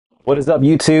What is up,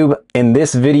 YouTube? In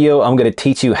this video, I'm going to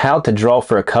teach you how to draw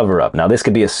for a cover-up. Now, this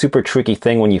could be a super tricky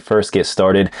thing when you first get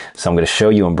started, so I'm going to show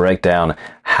you and break down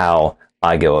how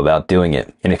I go about doing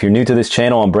it. And if you're new to this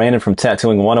channel, I'm Brandon from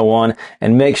Tattooing 101,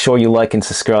 and make sure you like and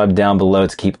subscribe down below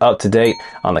to keep up to date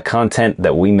on the content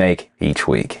that we make each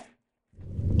week.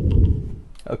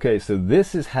 Okay, so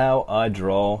this is how I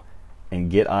draw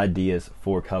and get ideas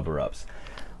for cover-ups.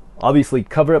 Obviously,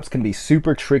 cover-ups can be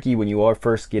super tricky when you are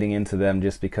first getting into them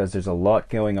just because there's a lot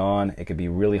going on. It can be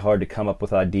really hard to come up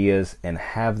with ideas and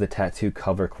have the tattoo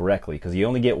cover correctly because you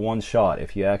only get one shot.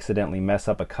 If you accidentally mess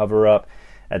up a cover-up,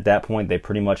 at that point they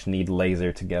pretty much need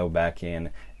laser to go back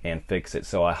in and fix it.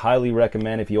 So I highly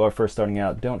recommend, if you are first starting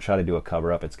out, don't try to do a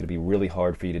cover-up. It's going to be really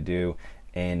hard for you to do,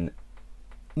 and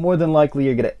more than likely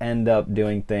you're going to end up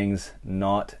doing things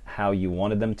not how you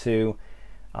wanted them to.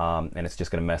 And it's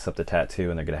just going to mess up the tattoo,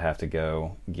 and they're going to have to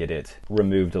go get it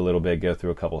removed a little bit, go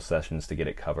through a couple sessions to get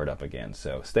it covered up again.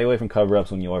 So stay away from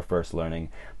cover-ups when you are first learning.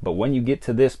 But when you get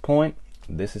to this point,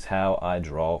 this is how I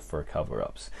draw for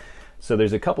cover-ups. So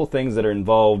there's a couple things that are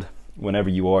involved whenever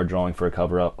you are drawing for a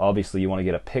cover-up. Obviously, you want to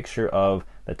get a picture of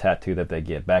the tattoo that they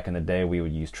get. Back in the day, we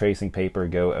would use tracing paper,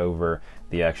 go over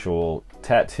the actual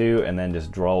tattoo, and then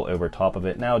just draw over top of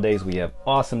it. Nowadays, we have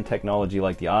awesome technology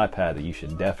like the iPad that you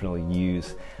should definitely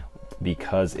use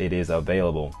because it is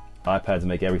available. iPads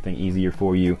make everything easier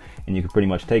for you, and you can pretty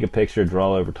much take a picture,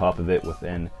 draw over top of it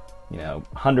within,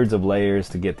 hundreds of layers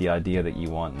to get the idea that you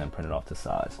want, and then print it off to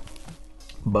size.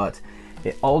 But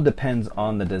it all depends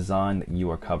on the design that you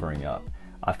are covering up.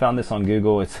 I found this on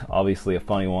Google. It's obviously a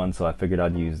funny one, so I figured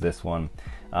I'd use this one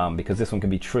because this one can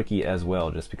be tricky as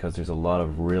well, just because there's a lot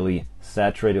of really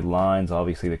saturated lines,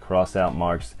 obviously the cross out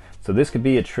marks. So this could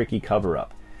be a tricky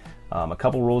cover-up. A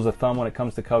couple rules of thumb when it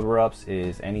comes to cover-ups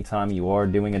is anytime you are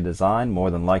doing a design, more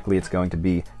than likely it's going to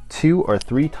be 2 or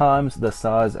 3 times the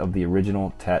size of the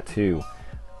original tattoo.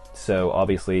 So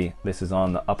obviously this is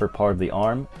on the upper part of the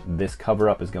arm. This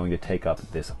cover-up is going to take up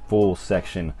this full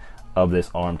section of this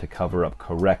arm to cover up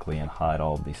correctly and hide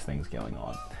all of these things going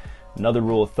on. Another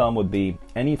rule of thumb would be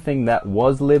anything that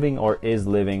was living or is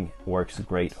living works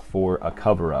great for a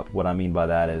cover-up. What I mean by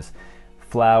that is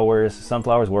flowers.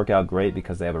 Sunflowers work out great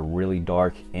because they have a really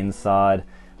dark inside.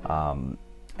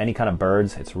 Any kind of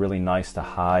birds, it's really nice to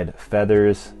hide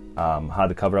feathers, hide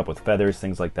the cover up with feathers,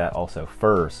 things like that. Also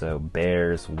fur, so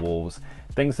bears, wolves,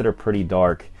 things that are pretty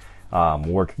dark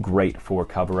work great for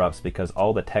cover-ups because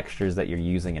all the textures that you're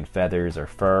using in feathers or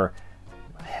fur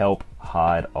help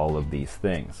hide all of these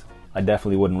things. I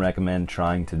definitely wouldn't recommend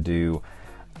trying to do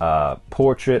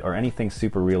portrait or anything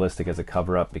super realistic as a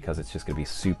cover-up because it's just going to be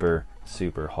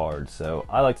super hard. So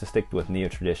I like to stick with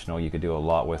neo-traditional. You could do a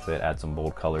lot with it, add some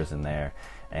bold colors in there,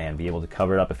 and be able to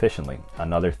cover it up efficiently.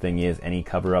 Another thing is any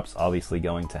cover-up's obviously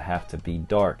going to have to be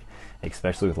dark,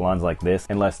 especially with lines like this,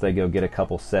 unless they go get a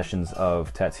couple sessions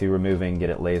of tattoo removing, get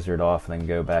it lasered off, and then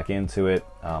go back into it.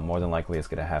 More than likely it's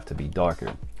going to have to be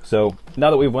darker. So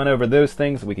now that we've went over those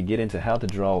things, we can get into how to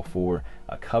draw for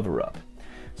a cover-up.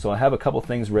 So I have a couple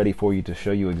things ready for you to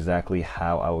show you exactly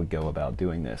how I would go about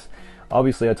doing this.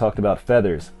 Obviously I talked about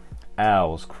feathers,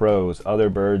 owls, crows, other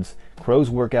birds. Crows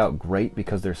work out great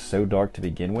because they're so dark to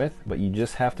begin with, but you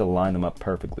just have to line them up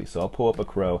perfectly. So I'll pull up a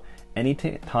crow.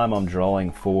 Anytime I'm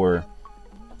drawing for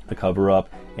a cover-up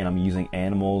and I'm using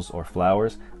animals or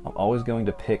flowers, I'm always going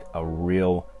to pick a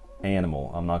real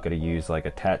animal. I'm not going to use like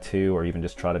a tattoo or even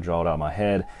just try to draw it out of my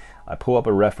head. I pull up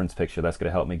a reference picture. That's going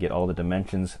to help me get all the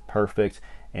dimensions perfect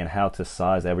and how to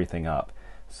size everything up.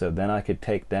 So then I could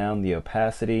take down the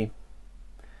opacity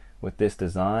with this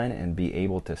design and be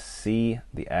able to see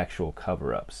the actual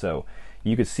cover-up. So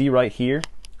you could see right here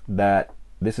that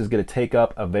this is going to take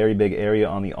up a very big area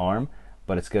on the arm,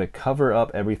 but it's going to cover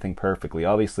up everything perfectly.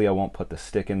 Obviously I won't put the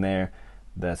stick in there.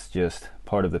 That's just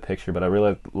part of the picture, but I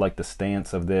really like the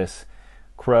stance of this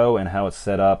crow and how it's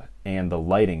set up and the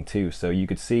lighting too. So you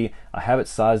could see I have it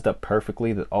sized up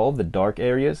perfectly that all of the dark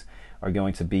areas are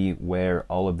going to be where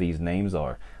all of these names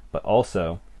are, but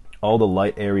also all the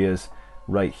light areas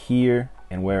right here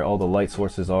and where all the light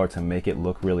sources are to make it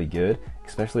look really good,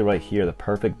 especially right here. The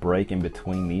perfect break in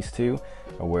between these two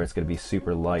are where it's going to be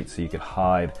super light, so you could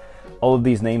hide all of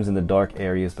these names in the dark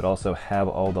areas but also have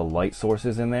all the light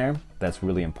sources in there. That's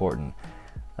really important.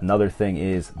 Another thing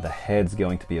is the head's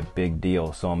going to be a big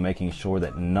deal, so I'm making sure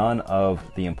that none of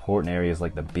the important areas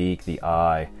like the beak, the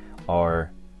eye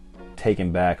are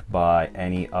taken back by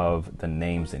any of the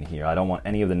names in here. I don't want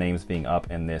any of the names being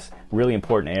up in this really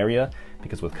important area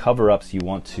because with cover-ups you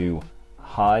want to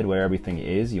hide where everything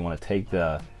is. You want to take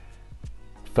the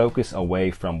focus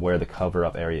away from where the cover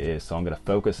up area is. So I'm going to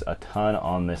focus a ton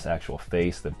on this actual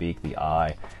face, the beak, the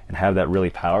eye, and have that really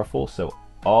powerful, so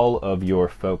all of your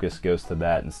focus goes to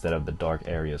that instead of the dark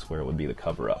areas where it would be the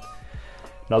cover up.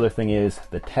 Another thing is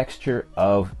the texture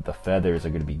of the feathers are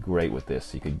going to be great with this.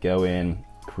 So you could go in,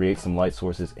 create some light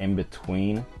sources in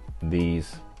between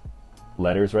these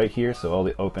letters right here, so all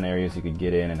the open areas you could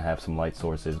get in and have some light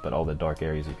sources, but all the dark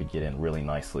areas you could get in really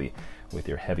nicely with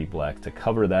your heavy black to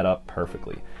cover that up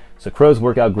perfectly. So crows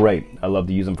work out great. I love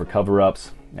to use them for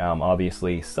cover-ups.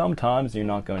 Obviously sometimes you're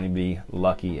not going to be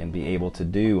lucky and be able to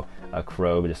do a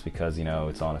crow just because, you know,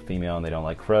 it's on a female and they don't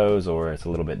like crows, or it's a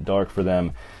little bit dark for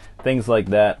them. Things like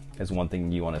that is one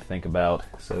thing you want to think about.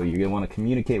 So you're going to want to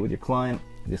communicate with your client,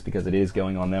 just because it is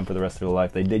going on them for the rest of their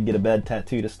life. They did get a bad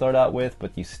tattoo to start out with,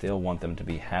 but you still want them to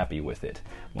be happy with it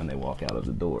when they walk out of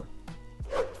the door.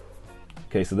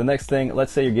 Okay, so the next thing,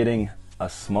 let's say you're getting a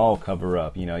small cover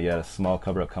up. You know, you had a small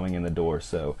cover up coming in the door,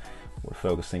 so we're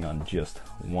focusing on just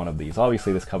one of these.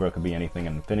 Obviously this cover up could be anything,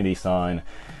 an infinity sign,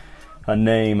 a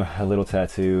name, a little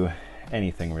tattoo,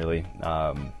 anything really.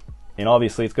 And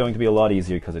obviously it's going to be a lot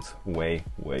easier because it's way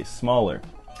smaller.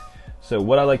 So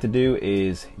what I like to do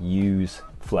is use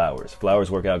flowers. Flowers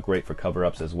work out great for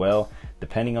cover-ups as well.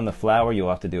 Depending on the flower, you'll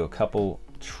have to do a couple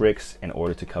tricks in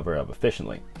order to cover up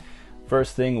efficiently.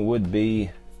 First thing would be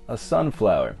a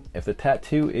sunflower. If the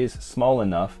tattoo is small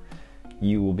enough,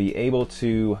 you will be able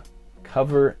to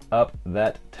cover up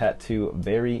that tattoo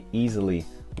very easily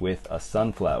with a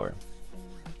sunflower.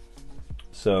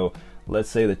 So let's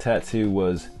say the tattoo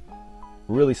was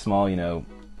really small, you know,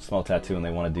 small tattoo, and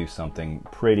they want to do something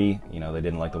pretty, you know, they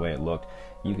didn't like the way it looked.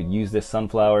 You could use this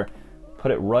sunflower,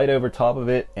 put it right over top of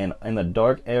it, and in the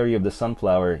dark area of the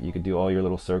sunflower you could do all your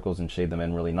little circles and shade them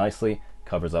in really nicely.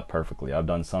 Covers up perfectly. I've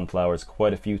done sunflowers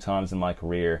quite a few times in my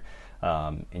career,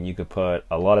 and you could put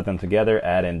a lot of them together,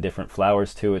 add in different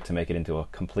flowers to it to make it into a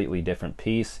completely different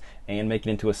piece, and make it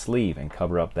into a sleeve and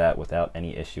cover up that without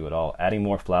any issue at all. Adding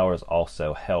more flowers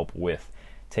also help with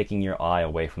taking your eye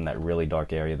away from that really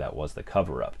dark area that was the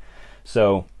cover up.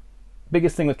 So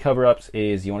biggest thing with cover-ups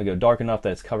is you want to go dark enough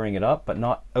that it's covering it up, but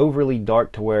not overly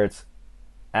dark to where it's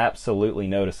absolutely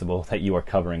noticeable that you are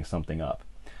covering something up.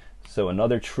 So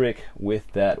another trick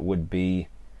with that would be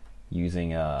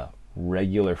using a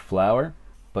regular flower,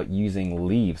 but using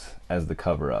leaves as the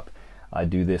cover-up. I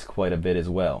do this quite a bit as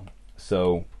well.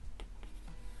 So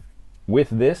with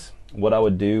this, what I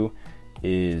would do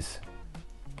is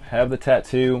have the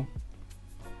tattoo,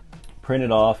 print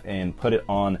it off, and put it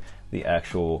on the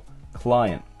actual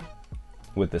client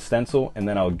with the stencil, and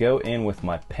then I'll go in with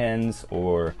my pens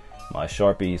or my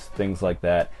Sharpies, things like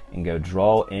that, and go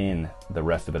draw in the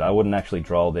rest of it. I wouldn't actually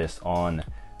draw this on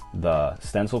the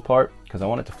stencil part because I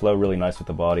want it to flow really nice with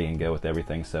the body and go with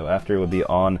everything. So after it would be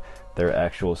on their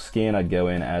actual skin, I'd go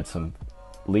in, add some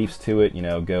leaves to it, you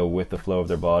know, go with the flow of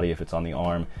their body. If it's on the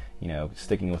arm, you know,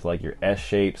 sticking with like your S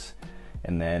shapes,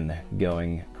 and then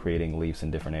creating leaves in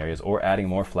different areas, or adding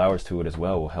more flowers to it as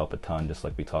well will help a ton, just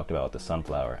like we talked about with the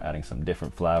sunflower. Adding some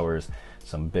different flowers,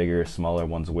 some bigger, smaller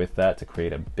ones with that to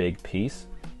create a big piece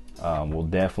will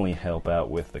definitely help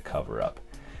out with the cover-up.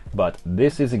 But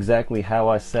this is exactly how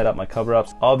I set up my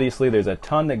cover-ups. Obviously there's a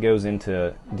ton that goes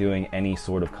into doing any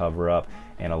sort of cover-up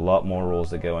and a lot more rules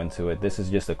that go into it. This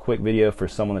is just a quick video for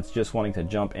someone that's just wanting to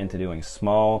jump into doing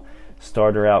small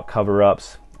starter out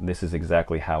cover-ups. This is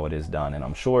exactly how it is done, and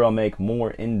I'm sure I'll make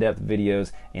more in-depth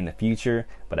videos in the future.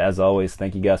 But as always,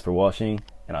 thank you guys for watching,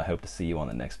 and I hope to see you on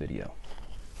the next video.